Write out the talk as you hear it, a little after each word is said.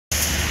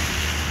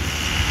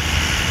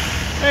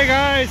Hey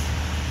guys,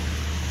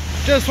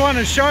 just want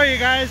to show you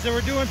guys that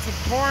we're doing some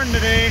corn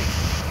today.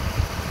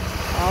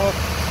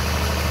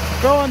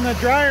 Filling the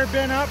dryer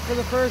bin up for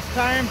the first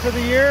time for the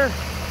year.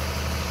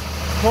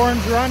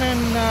 Corn's running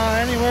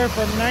anywhere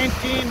from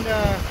 19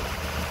 to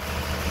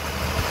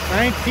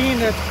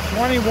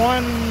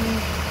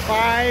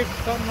 21.5,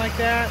 something like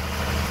that.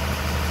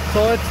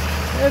 So it's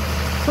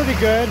pretty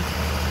good.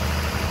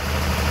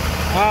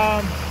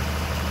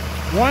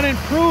 One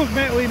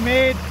improvement we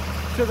made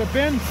to the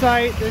bin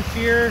site this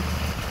year,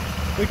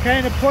 we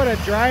kind of put a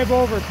drive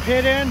over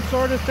pit in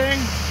sort of thing.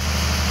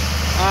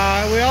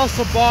 We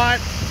also bought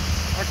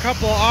a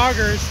couple of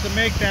augers to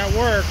make that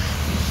work.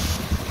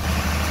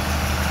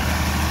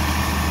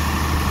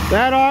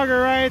 That auger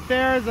right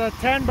there is a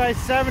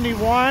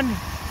 10x71.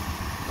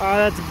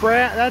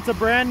 That's a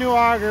brand new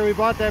auger. We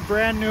bought that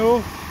brand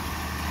new.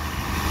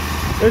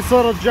 This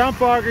little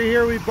jump auger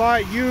here we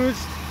bought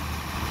used.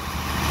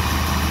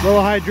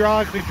 Little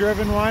hydraulically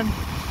driven one.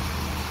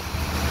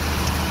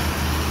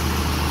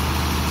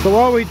 So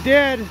what we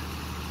did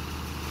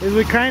is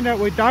we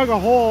dug a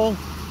hole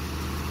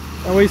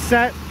and we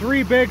set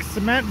 3 big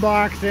cement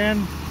blocks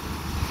in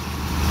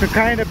to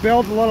kind of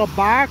build a little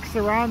box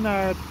around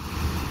the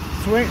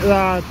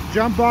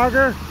jump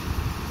auger.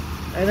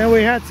 And then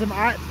we had some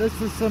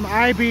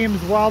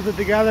I-beams welded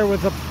together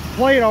with a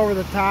plate over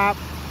the top.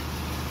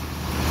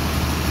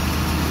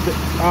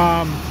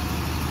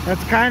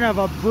 That's kind of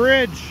a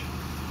bridge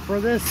for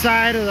this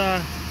side of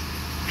the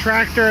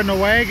tractor and the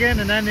wagon,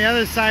 and then the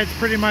other side's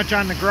pretty much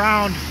on the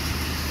ground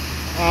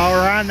or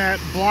on that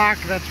block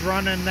that's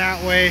running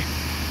that way.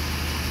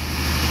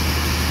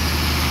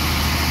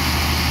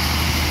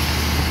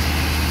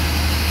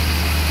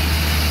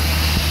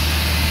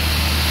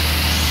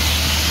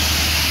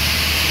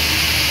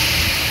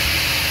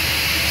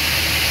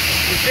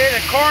 You see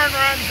the corn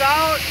runs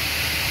out.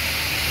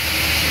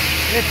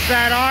 It's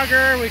that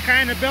auger we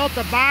kind of built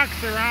the box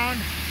around.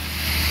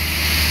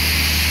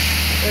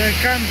 And it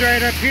comes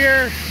right up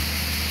here,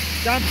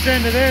 dumps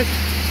into this,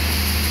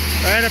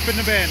 right up in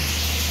the bin.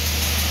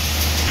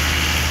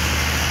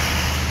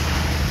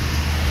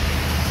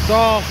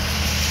 So,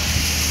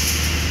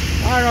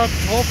 I don't know,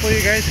 hopefully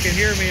you guys can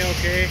hear me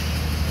okay.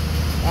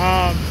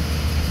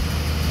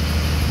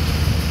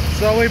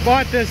 So we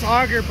bought this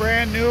auger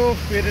brand new.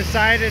 We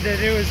decided that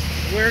we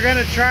were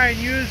gonna try and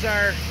use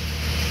our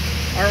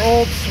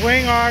old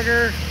swing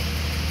auger,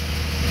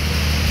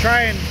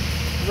 try and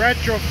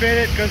retrofit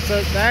it, because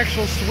the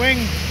actual swing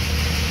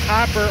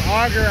hopper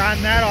auger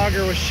on that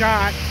auger was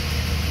shot.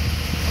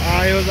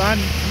 It was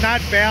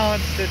not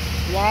balanced. It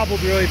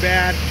wobbled really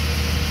bad.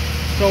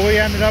 So we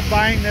ended up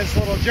buying this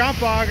little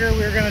jump auger. We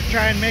were going to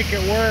try and make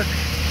it work.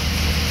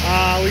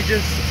 We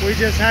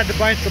just had to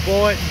bite the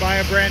bullet and buy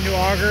a brand new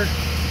auger.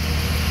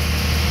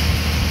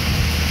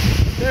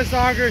 This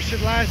auger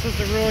should last us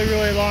a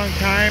really long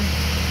time.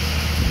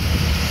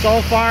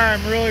 So far,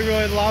 I'm really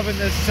loving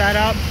this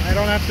setup. I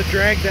don't have to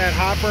drag that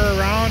hopper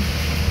around.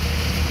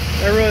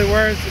 That really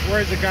wears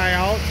the guy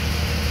out.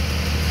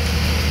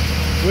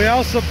 We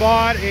also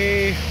bought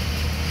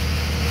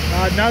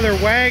another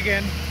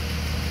wagon.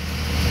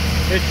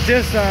 It's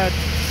just a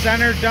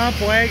center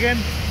dump wagon.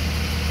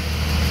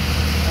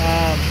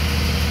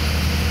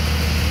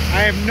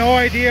 We have no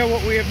idea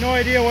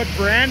what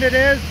brand it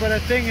is, but the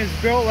thing is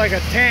built like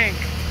a tank,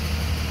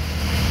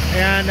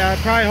 and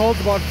probably holds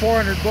about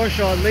 400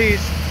 bushel at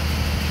least.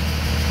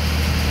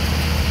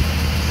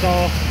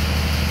 So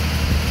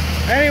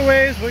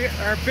anyways,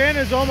 our bin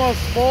is almost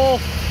full.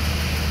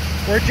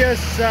 We're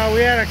just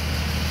we had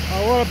a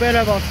little bit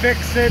of a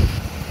fix-it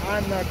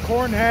on the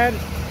corn head.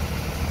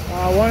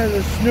 One of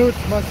the snoots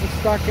must have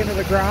stuck into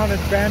the ground and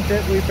bent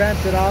it. We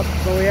bent it up,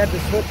 so we had to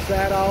switch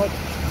that out.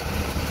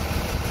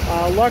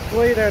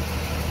 Luckily, the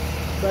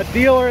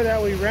dealer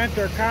that we rent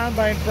our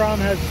combine from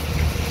has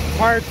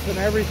parts and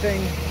everything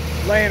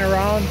laying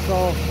around,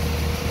 so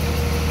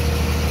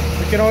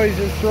we can always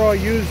just throw a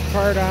used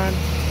part on.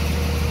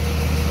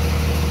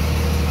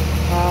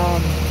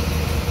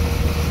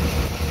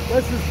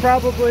 This is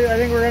probably, I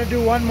think we're going to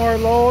do one more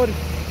load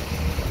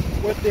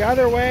with the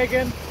other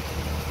wagon,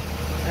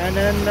 and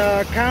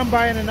then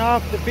combine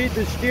enough to feed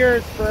the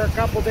steers for a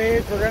couple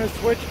days. We're going to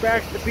switch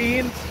back to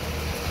beans,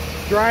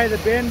 dry the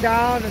bin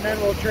down, and then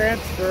we'll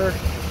transfer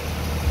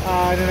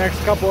in the next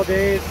couple of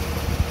days.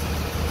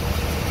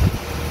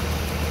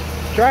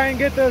 Try and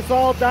get this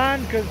all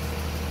done, because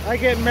I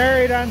get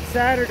married on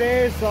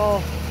Saturday,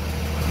 so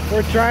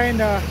we're trying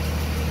to,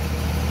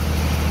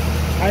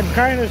 I'm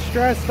kind of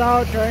stressed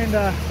out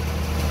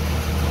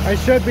I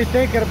should be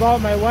thinking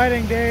about my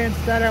wedding day.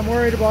 Instead, I'm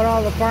worried about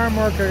all the farm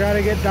work I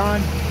gotta get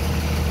done.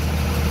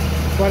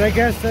 But I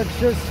guess that's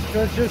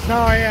just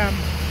how I am.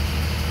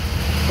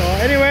 So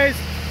anyways,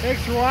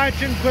 thanks for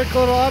watching. Quick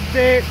little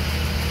update.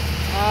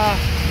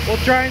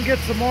 We'll try and get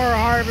some more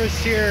harvest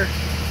here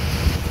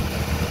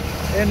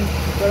in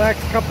the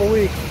next couple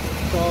weeks.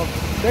 So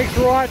thanks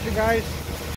for watching, guys.